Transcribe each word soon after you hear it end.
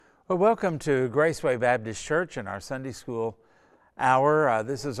Well, welcome to Graceway Baptist Church and our Sunday School hour.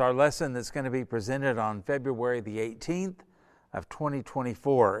 This is our lesson that's going to be presented on February the 18th of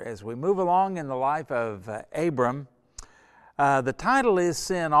 2024. As we move along in the life of Abram, the title is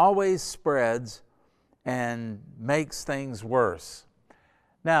Sin Always Spreads and Makes Things Worse.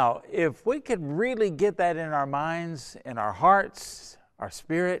 Now, if we could really get that in our minds, in our hearts, our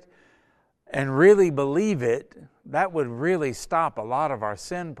spirit, and really believe it, that would really stop a lot of our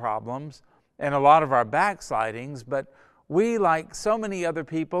sin problems and a lot of our backslidings. But we, like so many other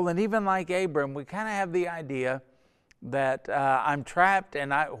people, and even like Abram, we kind of have the idea that I'm trapped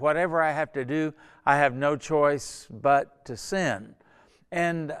and whatever I have to do, I have no choice but to sin.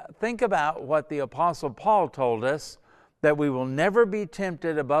 And think about what the Apostle Paul told us, that we will never be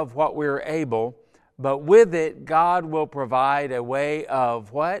tempted above what we're able, but with it God will provide a way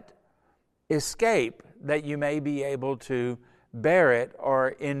of what? Escape, that you may be able to bear it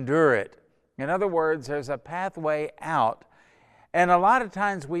or endure it. In other words, there's a pathway out. And a lot of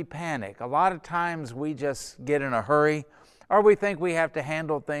times we panic. A lot of times we just get in a hurry, or we think we have to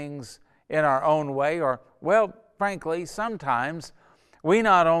handle things in our own way, or, well, frankly, sometimes we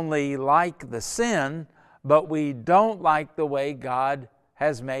not only like the sin, but we don't like the way God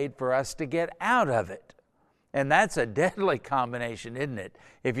has made for us to get out of it. And that's a deadly combination, isn't it?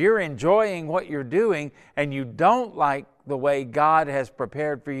 If you're enjoying what you're doing and you don't like the way God has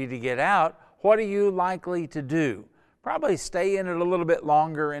prepared for you to get out, what are you likely to do? Probably stay in it a little bit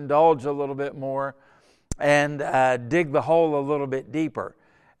longer, indulge a little bit more, and dig the hole a little bit deeper.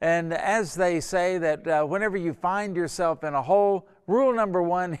 And as they say that whenever you find yourself in a hole, rule number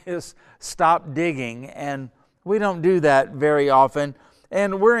one is stop digging. And we don't do that very often.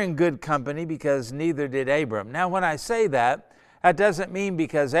 And we're in good company because neither did Abram. Now, when I say that, that doesn't mean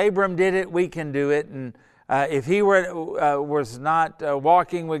because Abram did it, we can do it. And if he was not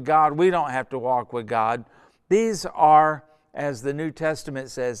walking with God, we don't have to walk with God. These are, as the New Testament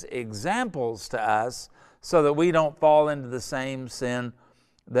says, examples to us so that we don't fall into the same sin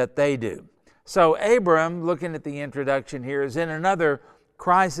that they do. So Abram, looking at the introduction here, is in another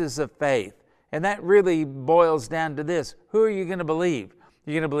crisis of faith. And that really boils down to this. Who are you going to believe?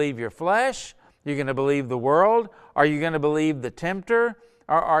 You're going to believe your flesh? You're going to believe the world? Are you going to believe the tempter?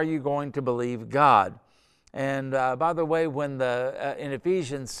 Or are you going to believe God? And by the way, when in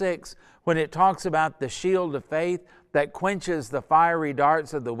Ephesians 6, when it talks about the shield of faith that quenches the fiery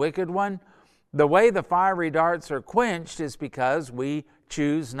darts of the wicked one, the way the fiery darts are quenched is because we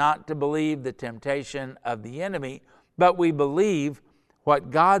choose not to believe the temptation of the enemy, but we believe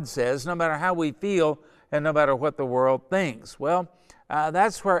what God says, no matter how we feel and no matter what the world thinks. Well,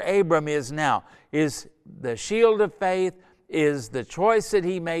 that's where Abram is now. Is the shield of faith, is the choice that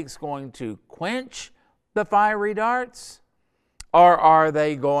he makes going to quench the fiery darts, or are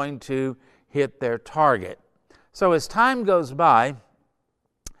they going to hit their target? So as time goes by,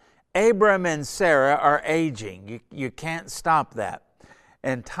 Abram and Sarah are aging. You can't stop that.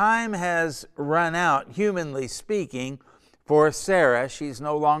 And time has run out, humanly speaking, for Sarah. She's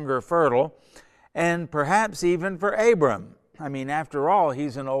no longer fertile, and perhaps even for Abram. I mean, after all,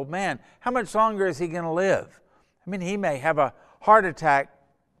 he's an old man. How much longer is he going to live? I mean, he may have a heart attack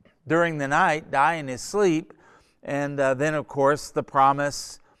during the night, die in his sleep, and then, of course, the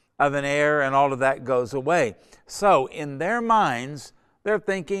promise of an heir and all of that goes away. So, in their minds, they're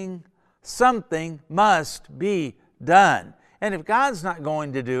thinking something must be done. And if God's not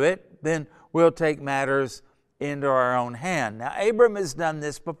going to do it, then we'll take matters into our own hand. Now, Abram has done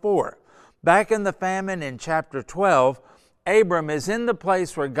this before. Back in the famine in chapter 12, Abram is in the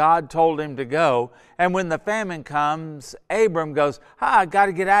place where God told him to go, and when the famine comes, Abram goes, I got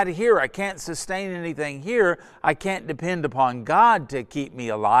to get out of here. I can't sustain anything here. I can't depend upon God to keep me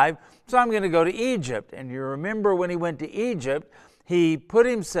alive, so I'm going to go to Egypt. And you remember when he went to Egypt, he put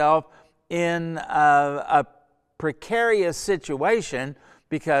himself in a precarious situation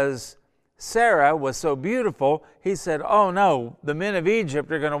because Sarah was so beautiful. He said, oh no, the men of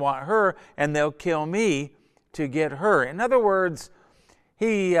Egypt are going to want her, and they'll kill me to get her. In other words,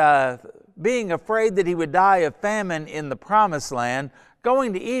 he, being afraid that he would die of famine in the promised land,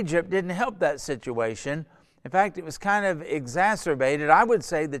 going to Egypt didn't help that situation. In fact, it was kind of exacerbated. I would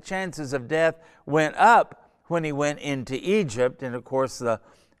say the chances of death went up when he went into Egypt, and of course the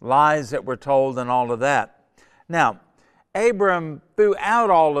lies that were told and all of that. Now, Abram, throughout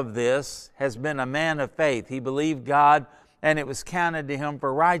all of this, has been a man of faith. He believed God, and it was counted to him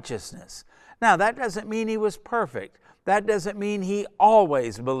for righteousness. Now, that doesn't mean he was perfect. That doesn't mean he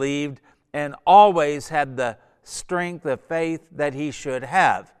always believed and always had the strength of faith that he should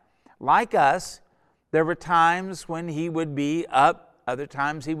have. Like us, there were times when he would be up Other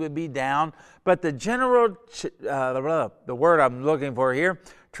times he would be down. But the general, the word I'm looking for here,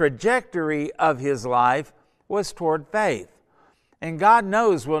 trajectory of his life was toward faith. And God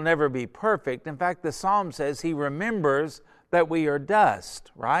knows we'll never be perfect. In fact, the Psalm says he remembers that we are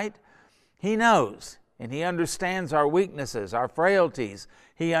dust, right? He knows, and he understands our weaknesses, our frailties.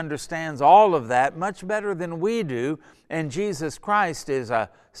 He understands all of that much better than we do. And Jesus Christ is a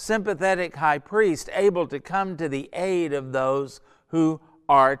sympathetic high priest, able to come to the aid of those who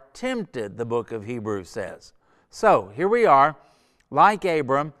are tempted, the book of Hebrews says. So here we are, like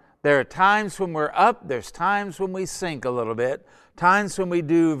Abram. There are times when we're up, there's times when we sink a little bit, times when we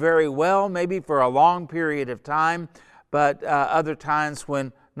do very well, maybe for a long period of time, but other times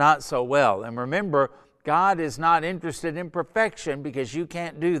when not so well. And remember, God is not interested in perfection because you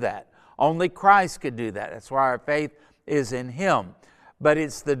can't do that. Only Christ could do that. That's why our faith is in Him. But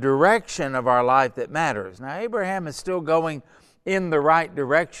it's the direction of our life that matters. Now, Abraham is still going in the right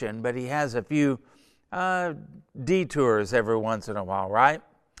direction, but he has a few detours every once in a while, right?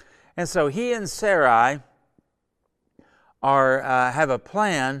 And so he and Sarai have a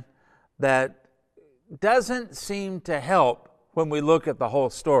plan that doesn't seem to help when we look at the whole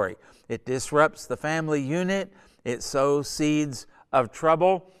story. It disrupts the family unit, it sows seeds of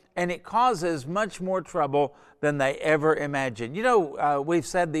trouble, and it causes much more trouble than they ever imagined. You know, we've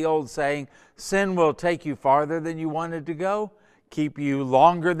said the old saying, sin will take you farther than you wanted to go, keep you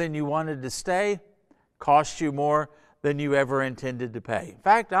longer than you wanted to stay, cost you more than you ever intended to pay. In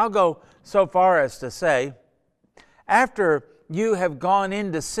fact, I'll go so far as to say, after you have gone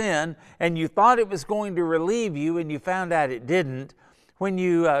into sin and you thought it was going to relieve you and you found out it didn't, when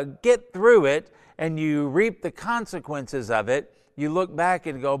you get through it and you reap the consequences of it, you look back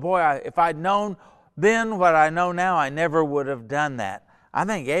and go, boy, if I'd known then what I know now, I never would have done that. I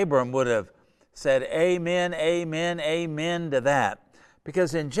think Abram would have said amen, amen, amen to that.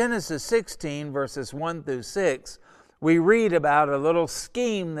 Because in Genesis 16, verses 1 through 6, we read about a little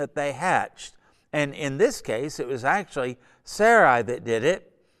scheme that they hatched. And in this case, it was actually Sarai that did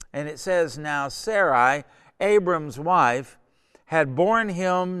it. And it says, now Sarai, Abram's wife, had borne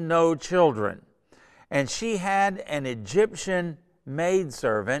him no children. And she had an Egyptian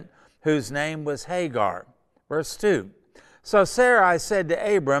maidservant whose name was Hagar. Verse 2. So Sarai said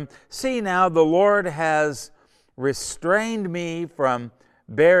to Abram, see now, the Lord has restrained me from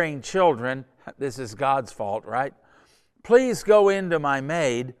bearing children. This is God's fault, right? Please go into my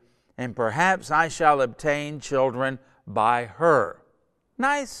maid, and perhaps I shall obtain children by her.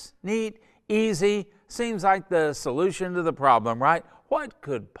 Nice, neat, easy. Seems like the solution to the problem, right? What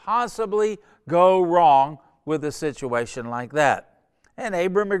could possibly go wrong with a situation like that? And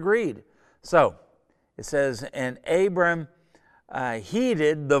Abram agreed. So it says, and Abram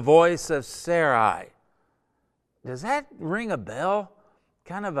heeded the voice of Sarai. Does that ring a bell?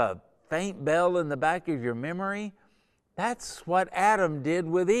 Kind of a faint bell in the back of your memory? That's what Adam did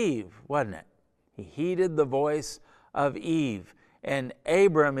with Eve, wasn't it? He heeded the voice of Eve. And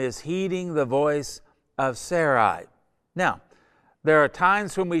Abram is heeding the voice of Sarai. Now, there are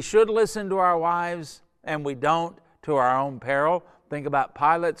times when we should listen to our wives and we don't, to our own peril. Think about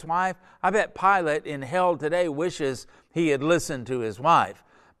Pilate's wife. I bet Pilate in hell today wishes he had listened to his wife.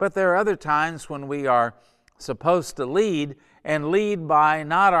 But there are other times when we are supposed to lead, and lead by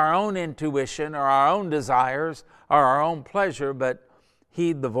not our own intuition or our own desires or our own pleasure, but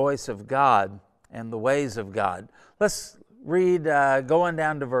heed the voice of God and the ways of God. Let's read going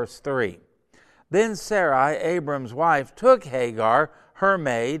down to verse 3. Then Sarai, Abram's wife, took Hagar, her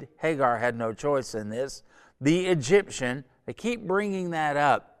maid. Hagar had no choice in this. The Egyptian. They keep bringing that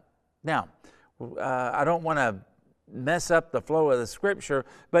up. Now, I don't want to mess up the flow of the scripture,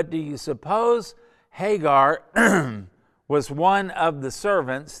 but do you suppose Hagar was one of the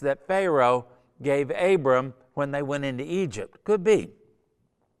servants that Pharaoh gave Abram when they went into Egypt? Could be.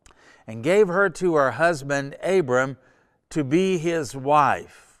 And gave her to her husband Abram to be his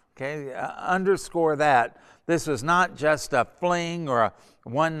wife. Okay, underscore that. This was not just a fling or a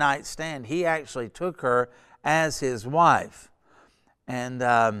one-night stand. He actually took her as his wife. And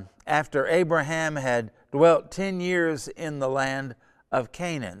after Abraham had dwelt 10 years in the land of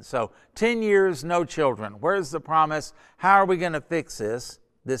Canaan. So 10 years, no children. Where's the promise? How are we going to fix this?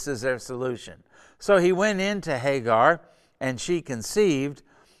 This is their solution. So he went into Hagar, and she conceived.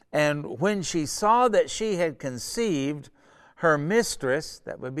 And when she saw that she had conceived, her mistress,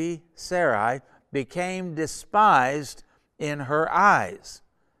 that would be Sarai, became despised in her eyes.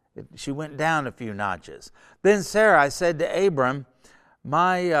 She went down a few notches. Then Sarai said to Abram,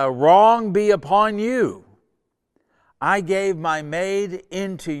 my wrong be upon you. I gave my maid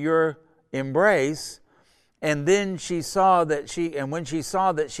into your embrace, And then when she saw that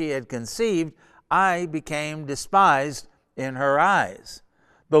she had conceived, I became despised in her eyes.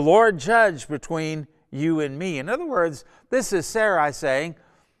 The Lord judged between you and me. In other words, this is Sarai saying,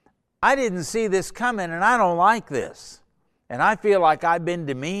 I didn't see this coming, and I don't like this. And I feel like I've been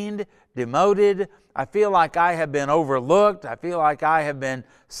demeaned, demoted. I feel like I have been overlooked. I feel like I have been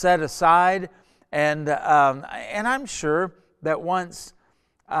set aside. And I'm sure that once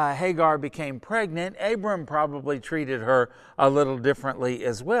Hagar became pregnant, Abram probably treated her a little differently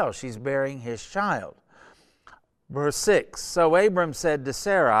as well. She's bearing his child. Verse 6, so Abram said to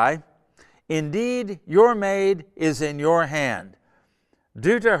Sarai, indeed, your maid is in your hand.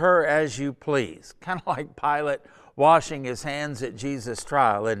 Do to her as you please. Kind of like Pilate washing his hands at Jesus'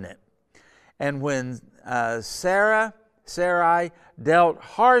 trial, isn't it? And when Sarai dealt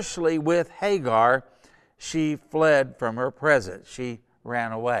harshly with Hagar, she fled from her presence. She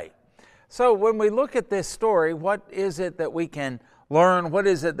ran away. So when we look at this story, what is it that we can learn? What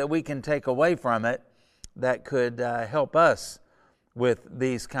is it that we can take away from it that could help us with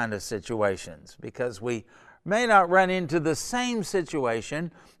these kind of situations? Because we may not run into the same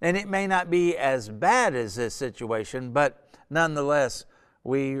situation, and it may not be as bad as this situation, but nonetheless,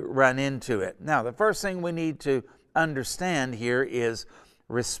 we run into it. Now, the first thing we need to understand here is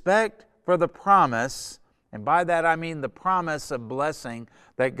respect for the promise, and by that I mean the promise of blessing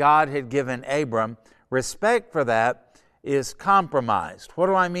that God had given Abram. Respect for that is compromised. What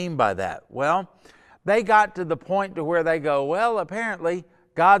do I mean by that? Well, they got to the point to where they go, well, apparently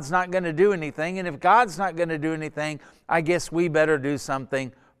God's not going to do anything, and if God's not going to do anything, I guess we better do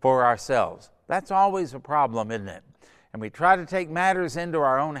something for ourselves. That's always a problem, isn't it? And we try to take matters into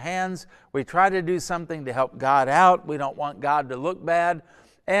our own hands. We try to do something to help God out. We don't want God to look bad.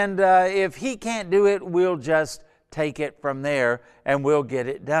 And if He can't do it, we'll just take it from there and we'll get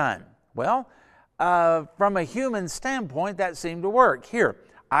it done. Well, from a human standpoint, that seemed to work. Here,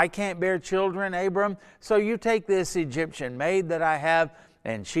 I can't bear children, Abram, so you take this Egyptian maid that I have,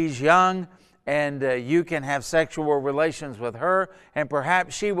 and she's young, and you can have sexual relations with her, and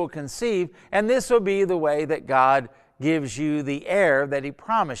perhaps she will conceive, and this will be the way that God gives you the heir that He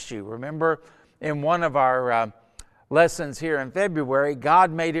promised you. Remember, in one of our lessons here in February,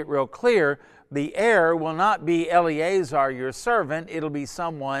 God made it real clear, the heir will not be Eleazar, your servant, it'll be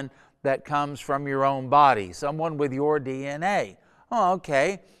someone that comes from your own body, someone with your DNA. Oh,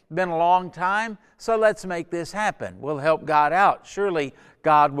 okay, been a long time, so let's make this happen. We'll help God out. Surely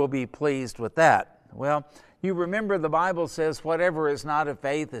God will be pleased with that. Well, you remember the Bible says whatever is not of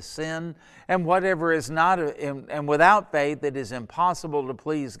faith is sin, and whatever is not and without faith it is impossible to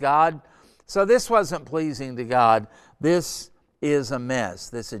please God. So this wasn't pleasing to God. This is a mess.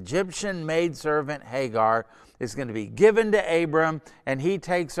 This Egyptian maidservant Hagar is going to be given to Abram, and he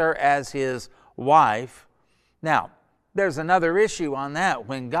takes her as his wife. Now, there's another issue on that.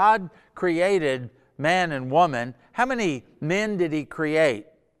 When God created man and woman, how many men did He create?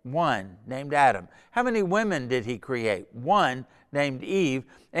 One, named Adam. How many women did He create? One, named Eve.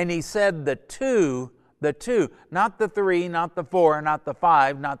 And He said the two, not the three, not the four, not the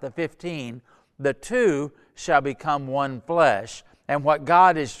five, not the 15, the two shall become one flesh. And what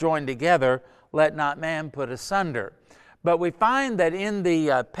God has joined together, let not man put asunder. But we find that in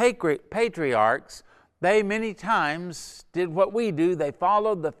the patriarchs, they many times did what we do. They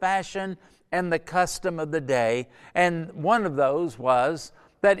followed the fashion and the custom of the day. And one of those was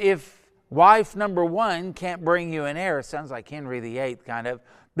that if wife number one can't bring you an heir, sounds like Henry VIII kind of,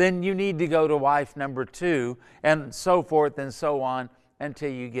 then you need to go to wife number two, and so forth and so on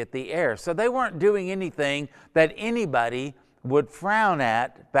until you get the heir. So they weren't doing anything that anybody would frown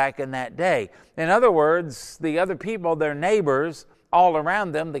at back in that day. In other words, the other people, their neighbors, all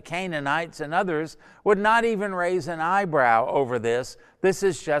around them, the Canaanites and others, would not even raise an eyebrow over this. This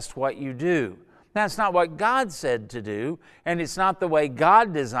is just what you do. That's not what God said to do, and it's not the way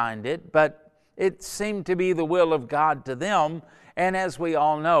God designed it, but it seemed to be the will of God to them. And as we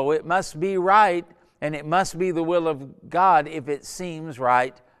all know, it must be right, and it must be the will of God if it seems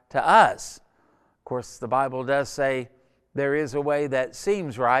right to us. Of course, the Bible does say there is a way that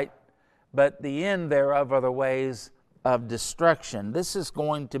seems right, but the end thereof are the ways of destruction. This is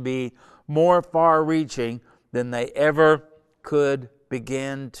going to be more far-reaching than they ever could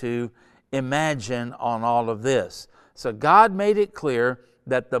begin to imagine on all of this. So God made it clear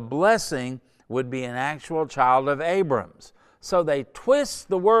that the blessing would be an actual child of Abram's. So they twist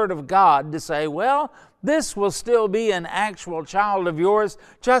the word of God to say, well, this will still be an actual child of yours,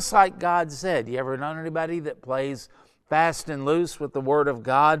 just like God said. You ever known anybody that plays fast and loose with the word of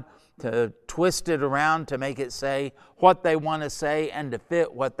God, to twist it around to make it say what they want to say and to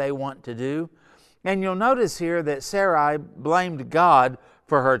fit what they want to do? And you'll notice here that Sarai blamed God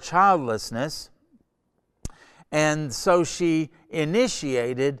for her childlessness, and so she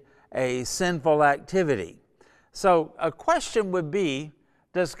initiated a sinful activity. So a question would be,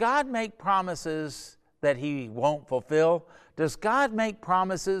 does God make promises that He won't fulfill? Does God make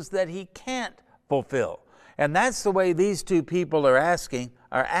promises that He can't fulfill? And that's the way these two people are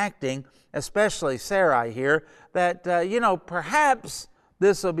acting, especially Sarai here, that, perhaps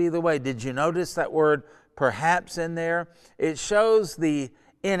this will be the way. Did you notice that word perhaps in there? It shows the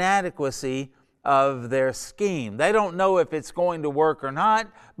inadequacy of their scheme. They don't know if it's going to work or not,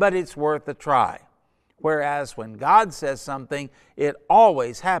 but it's worth a try. Whereas when God says something, it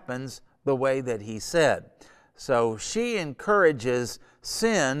always happens the way that He said. So she encourages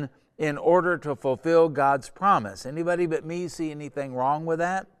sin in order to fulfill God's promise. Anybody but me see anything wrong with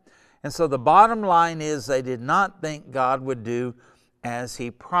that? And so the bottom line is they did not think God would do as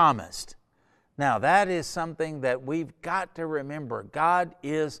He promised. Now that is something that we've got to remember. God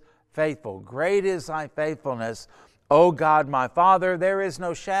is faithful. Great is thy faithfulness, O God my Father. There is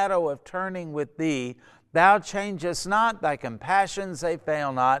no shadow of turning with thee. Thou changest not, thy compassions they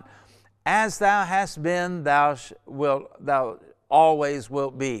fail not. As thou hast been, thou always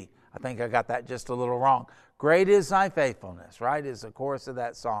wilt be. I think I got that just a little wrong. Great is thy faithfulness, right, is the chorus of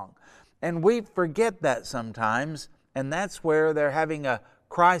that song. And we forget that sometimes, and that's where they're having a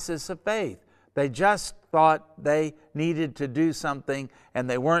crisis of faith. They just thought they needed to do something, and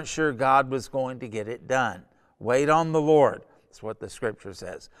they weren't sure God was going to get it done. Wait on the Lord. That's what the Scripture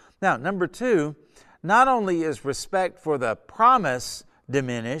says. Now, number 2, not only is respect for the promise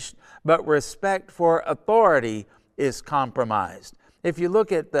diminished, but respect for authority is compromised. If you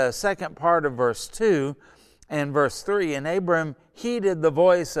look at the second part of verse 2 and verse 3, and Abram heeded the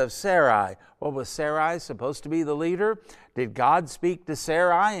voice of Sarai. Well, was Sarai supposed to be the leader? Did God speak to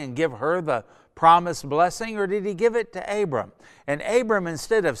Sarai and give her the promised blessing, or did He give it to Abram? And Abram,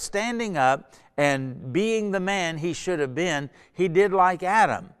 instead of standing up and being the man he should have been, he did like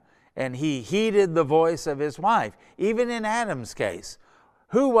Adam, and he heeded the voice of his wife. Even in Adam's case,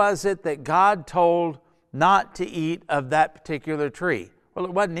 who was it that God told not to eat of that particular tree? Well,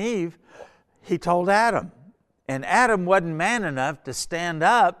 it wasn't Eve. He told Adam. And Adam wasn't man enough to stand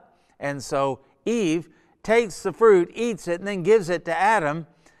up, and so Eve takes the fruit, eats it, and then gives it to Adam.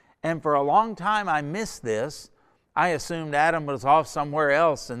 And for a long time I missed this. I assumed Adam was off somewhere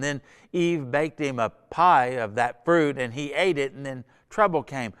else, and then Eve baked him a pie of that fruit, and he ate it, and then trouble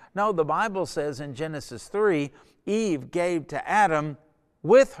came. No, the Bible says in Genesis 3, Eve gave to Adam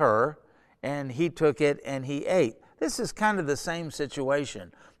with her, and he took it and he ate. This is kind of the same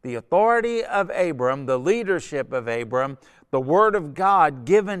situation. The authority of Abram, the leadership of Abram, the word of God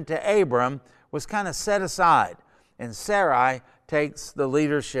given to Abram was kind of set aside, and Sarai takes the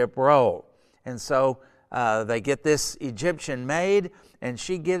leadership role. And so they get this Egyptian maid, and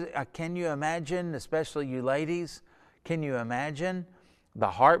she gives, can you imagine, especially you ladies, can you imagine the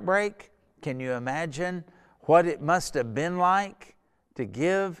heartbreak? Can you imagine what it must have been like to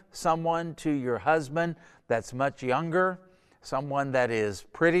give someone to your husband that's much younger, someone that is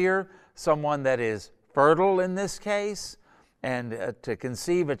prettier, someone that is fertile in this case, and to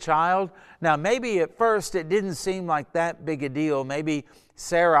conceive a child? Now, maybe at first it didn't seem like that big a deal. Maybe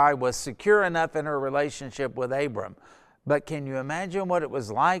Sarai was secure enough in her relationship with Abram. But can you imagine what it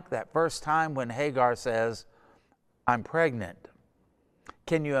was like that first time when Hagar says, I'm pregnant?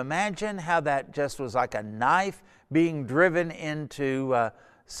 Can you imagine how that just was like a knife being driven into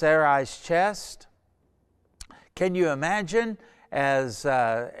Sarai's chest? Can you imagine as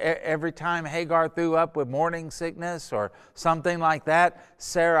every time Hagar threw up with morning sickness or something like that,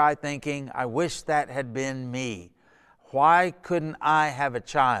 Sarai thinking, I wish that had been me. Why couldn't I have a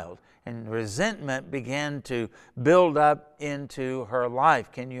child? And resentment began to build up into her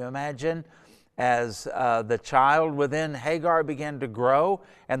life. Can you imagine as the child within Hagar began to grow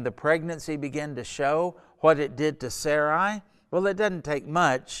and the pregnancy began to show what it did to Sarai? Well, it doesn't take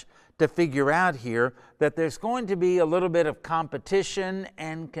much to figure out here that there's going to be a little bit of competition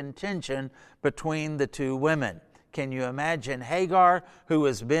and contention between the two women. Can you imagine Hagar, who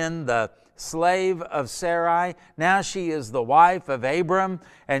has been the slave of Sarai? Now she is the wife of Abram,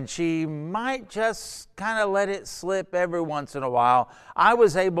 and she might just kind of let it slip every once in a while. I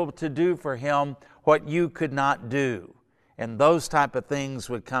was able to do for him what you could not do. And those type of things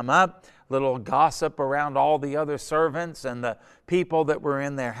would come up, little gossip around all the other servants and the people that were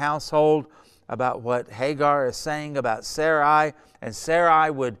in their household about what Hagar is saying about Sarai, and Sarai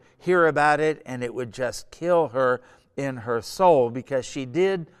would hear about it and it would just kill her in her soul because she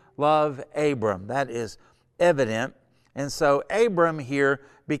did love Abram. That is evident. And so Abram here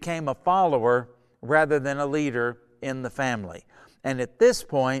became a follower rather than a leader in the family. And at this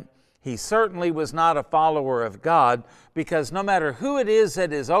point, he certainly was not a follower of God, because no matter who it is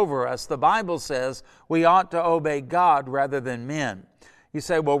that is over us, the Bible says we ought to obey God rather than men. You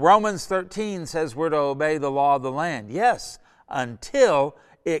say, well, Romans 13 says we're to obey the law of the land. Yes, until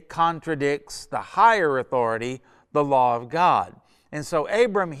it contradicts the higher authority, the law of God. And so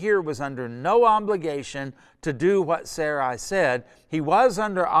Abram here was under no obligation to do what Sarai said. He was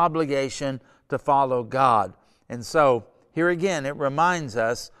under obligation to follow God. And so here again, it reminds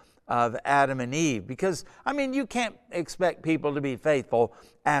us of Adam and Eve. Because, you can't expect people to be faithful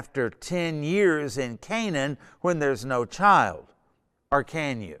after 10 years in Canaan when there's no child. Or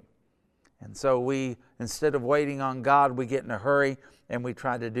can you? And so we, instead of waiting on God, we get in a hurry and we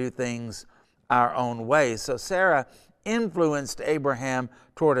try to do things our own way. So Sarah influenced Abraham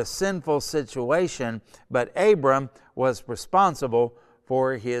toward a sinful situation, but Abram was responsible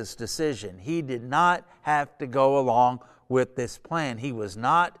for his decision. He did not have to go along with this plan. He was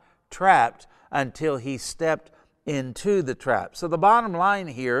not trapped until he stepped into the trap. So the bottom line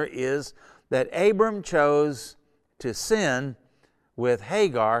here is that Abram chose to sin with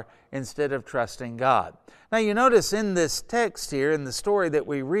Hagar instead of trusting God. Now you notice in this text here, in the story that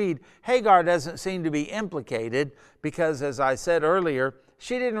we read, Hagar doesn't seem to be implicated because, as I said earlier,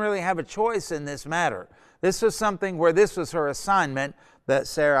 she didn't really have a choice in this matter. This was something where this was her assignment that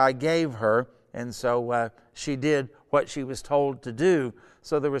Sarai gave her, and so she did what she was told to do.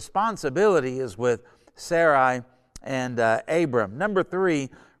 So the responsibility is with Sarai and Abram. Number 3,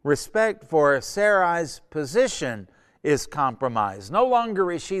 respect for Sarai's position is compromised. No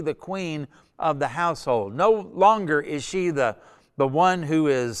longer is she the queen of the household. No longer is she the one who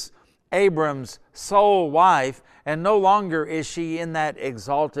is Abram's sole wife, and no longer is she in that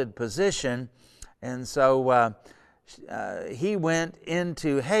exalted position. And so he went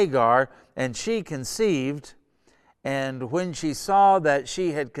into Hagar, and she conceived. And when she saw that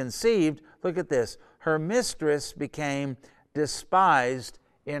she had conceived, look at this, her mistress became despised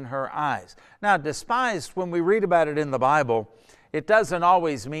in her eyes. Now, despised, when we read about it in the Bible, it doesn't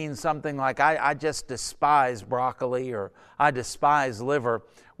always mean something like, I just despise broccoli or I despise liver.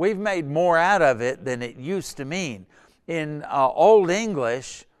 We've made more out of it than it used to mean. In Old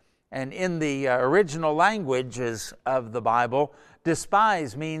English and in the original languages of the Bible,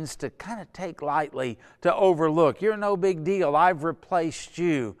 despise means to kind of take lightly, to overlook. You're no big deal. I've replaced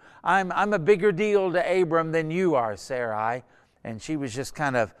you. I'm a bigger deal to Abram than you are, Sarai. And she was just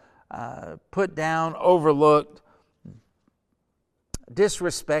kind of put down, overlooked,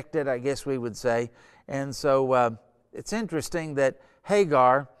 disrespected, I guess we would say. And so it's interesting that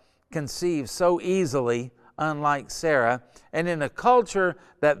Hagar conceived so easily, unlike Sarah. And in a culture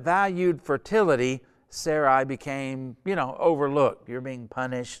that valued fertility, Sarai became, overlooked. You're being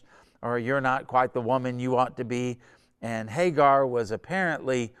punished, or you're not quite the woman you ought to be. And Hagar was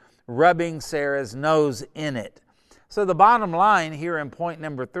apparently rubbing Sarah's nose in it. So the bottom line here in point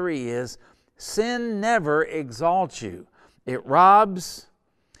number 3 is sin never exalts you. It robs,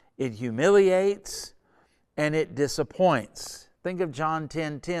 it humiliates, and it disappoints. Think of John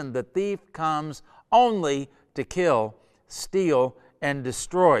 10:10. The thief comes only to kill, steal, and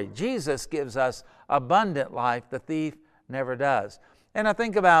destroy. Jesus gives us abundant life. The thief never does. And I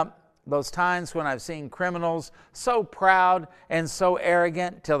think about those times when I've seen criminals so proud and so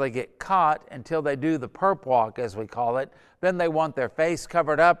arrogant till they get caught, until they do the perp walk, as we call it. Then they want their face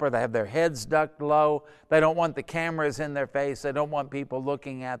covered up, or they have their heads ducked low. They don't want the cameras in their face. They don't want people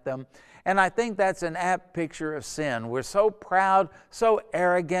looking at them. And I think that's an apt picture of sin. We're so proud, so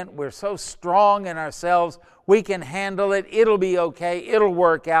arrogant. We're so strong in ourselves. We can handle it. It'll be okay. It'll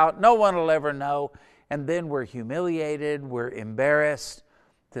work out. No one will ever know. And then we're humiliated. We're embarrassed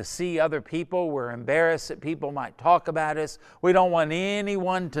to see other people. We're embarrassed that people might talk about us. We don't want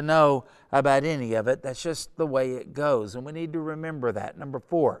anyone to know about any of it. That's just the way it goes, and we need to remember that. Number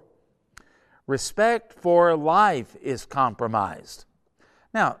 4, respect for life is compromised.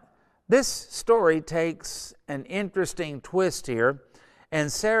 Now, this story takes an interesting twist here, and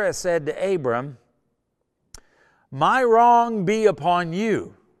Sarah said to Abram, "My wrong be upon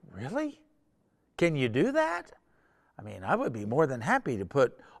you." Really? Can you do that? I would be more than happy to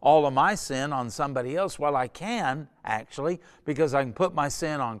put all of my sin on somebody else. Well, I can, actually, because I can put my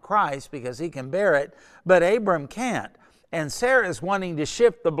sin on Christ because He can bear it, but Abram can't. And Sarah is wanting to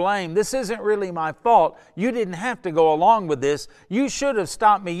shift the blame. This isn't really my fault. You didn't have to go along with this. You should have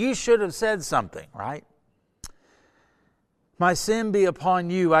stopped me. You should have said something, right? My sin be upon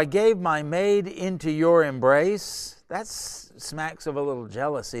you. I gave my maid into your embrace. That smacks of a little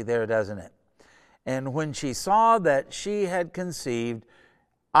jealousy there, doesn't it? And when she saw that she had conceived,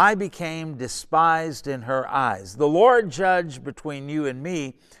 I became despised in her eyes. The Lord judged between you and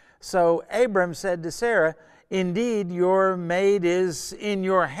me. So Abram said to Sarah, indeed, your maid is in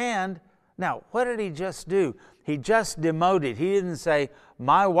your hand. Now, what did he just do? He just demoted. He didn't say,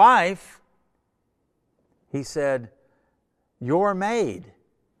 my wife. He said, your maid.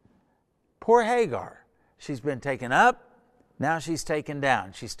 Poor Hagar. She's been taken up. Now she's taken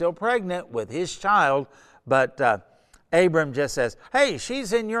down. She's still pregnant with his child, but Abram just says, hey,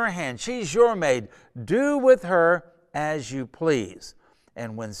 she's in your hand. She's your maid. Do with her as you please.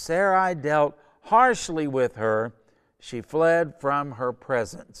 And when Sarai dealt harshly with her, she fled from her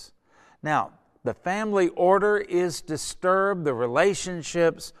presence. Now, the family order is disturbed. The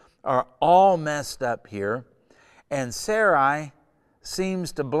relationships are all messed up here. And Sarai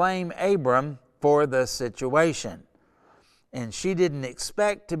seems to blame Abram for the situation. And she didn't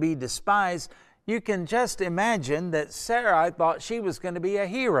expect to be despised. You can just imagine that Sarai thought she was going to be a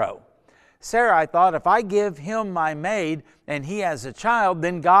hero. Sarai thought, if I give him my maid and he has a child,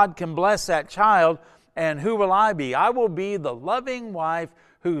 then God can bless that child. And who will I be? I will be the loving wife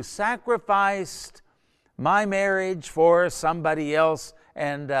who sacrificed my marriage for somebody else,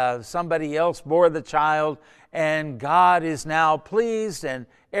 and somebody else bore the child, and God is now pleased, and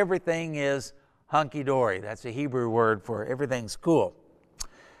everything is hunky-dory. That's a Hebrew word for everything's cool.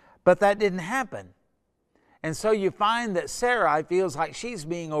 But that didn't happen. And so you find that Sarai feels like she's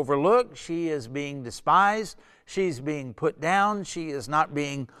being overlooked, she is being despised, she's being put down, she is not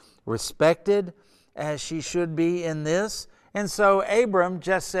being respected as she should be in this. And so Abram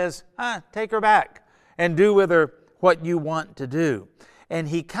just says, take her back and do with her what you want to do. And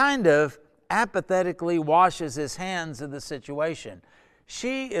he kind of apathetically washes his hands of the situation.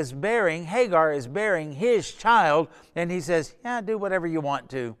 Hagar is bearing his child, and he says, do whatever you want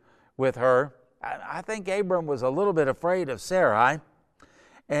to with her. I think Abram was a little bit afraid of Sarai.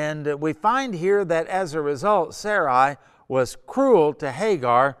 And we find here that as a result, Sarai was cruel to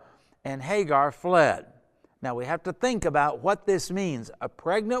Hagar, and Hagar fled. Now we have to think about what this means. A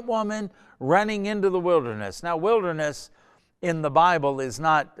pregnant woman running into the wilderness. Now wilderness in the Bible is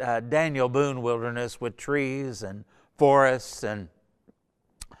not Daniel Boone wilderness with trees and forests and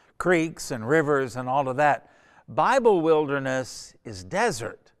creeks and rivers and all of that. Bible wilderness is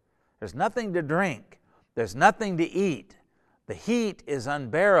desert. There's nothing to drink. There's nothing to eat. The heat is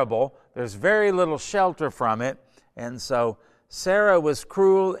unbearable. There's very little shelter from it. And so Sarah was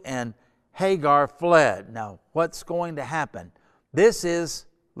cruel and Hagar fled. Now, what's going to happen? This is,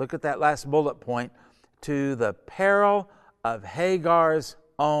 look at that last bullet point, to the peril of Hagar's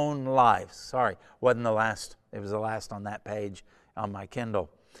own life. Sorry, wasn't the last. It was the last on that page on my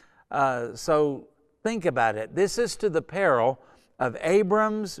Kindle. So think about it. This is to the peril of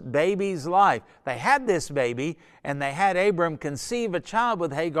Abram's baby's life. They had this baby, and they had Abram conceive a child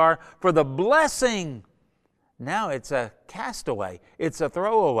with Hagar for the blessing. Now it's a castaway. It's a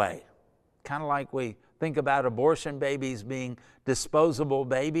throwaway. Kind of like we think about abortion babies being disposable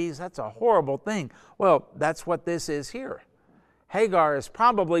babies. That's a horrible thing. Well, that's what this is here. Hagar is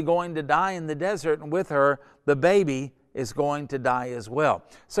probably going to die in the desert, and with her, the baby is going to die as well.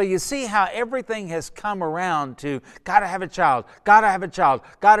 So you see how everything has come around to, gotta have a child, gotta have a child,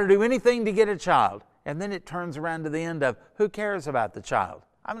 gotta do anything to get a child. And then it turns around to the end of, who cares about the child?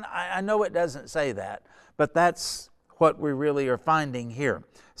 I know it doesn't say that, but that's what we really are finding here.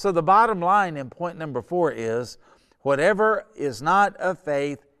 So the bottom line in point number 4 is, whatever is not of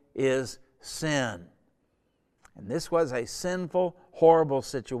faith is sin. And this was a sinful, horrible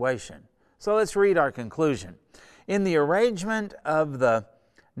situation. So let's read our conclusion. In the arrangement of the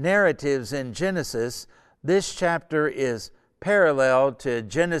narratives in Genesis, this chapter is parallel to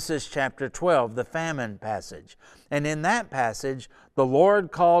Genesis chapter 12, the famine passage. And in that passage, the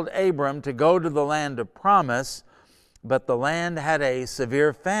Lord called Abram to go to the land of promise, but the land had a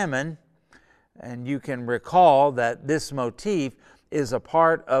severe famine. And you can recall that this motif is a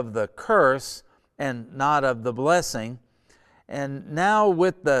part of the curse and not of the blessing. And now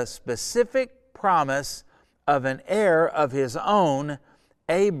with the specific promise of an heir of his own,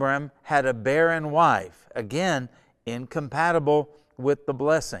 Abram had a barren wife, again, incompatible with the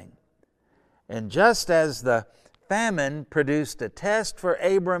blessing. And just as the famine produced a test for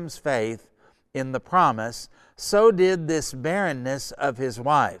Abram's faith in the promise, so did this barrenness of his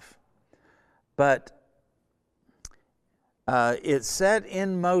wife. But it set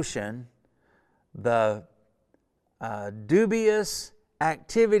in motion the dubious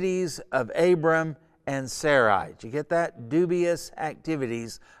activities of Abram and Sarai. Did you get that? Dubious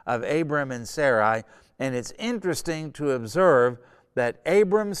activities of Abram and Sarai. And it's interesting to observe that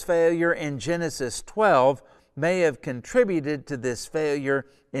Abram's failure in Genesis 12 may have contributed to this failure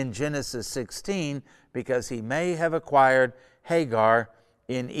in Genesis 16 because he may have acquired Hagar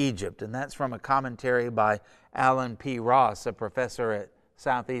in Egypt. And that's from a commentary by Alan P. Ross, a professor at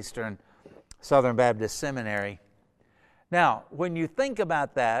Southern Baptist Seminary. Now, when you think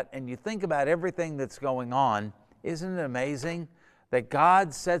about that and you think about everything that's going on, isn't it amazing that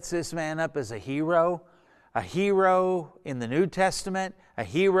God sets this man up as a hero in the New Testament, a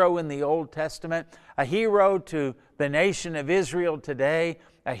hero in the Old Testament, a hero to the nation of Israel today,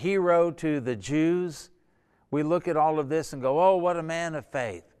 a hero to the Jews? We look at all of this and go, oh, what a man of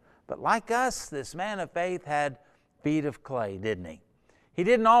faith. But like us, this man of faith had feet of clay, didn't he? He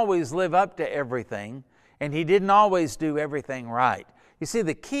didn't always live up to everything, and he didn't always do everything right. You see,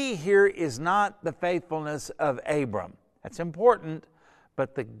 the key here is not the faithfulness of Abram. That's important,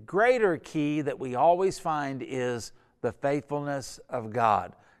 but the greater key that we always find is the faithfulness of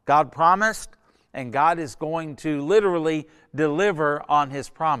God. God promised, and God is going to literally deliver on His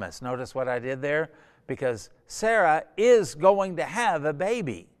promise. Notice what I did there? Because Sarah is going to have a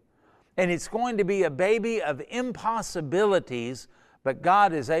baby. And it's going to be a baby of impossibilities, but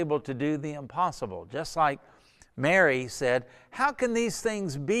God is able to do the impossible. Just like Mary said, how can these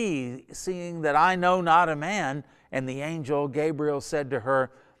things be, seeing that I know not a man? And the angel Gabriel said to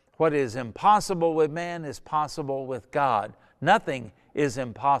her, what is impossible with man is possible with God. Nothing is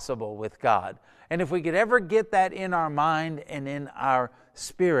impossible with God. And if we could ever get that in our mind and in our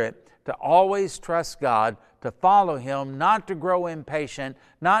spirit, to always trust God, to follow Him, not to grow impatient,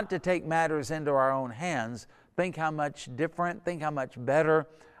 not to take matters into our own hands, think how much different, think how much better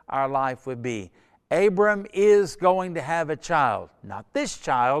our life would be. Abram is going to have a child. Not this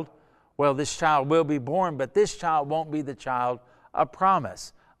child. Well, this child will be born, but this child won't be the child of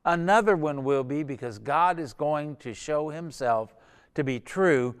promise. Another one will be, because God is going to show Himself to be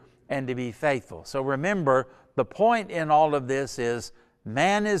true and to be faithful. So remember, the point in all of this is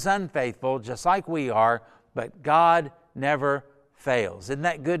man is unfaithful, just like we are, but God never fails. Isn't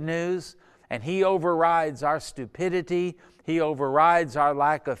that good news? And He overrides our stupidity. He overrides our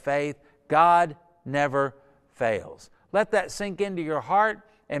lack of faith. God never fails. Let that sink into your heart,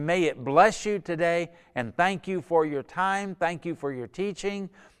 and may it bless you today. And thank you for your time. Thank you for your teaching.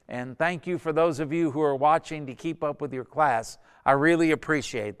 And thank you for those of you who are watching to keep up with your class. I really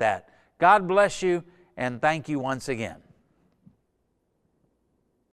appreciate that. God bless you, and thank you once again.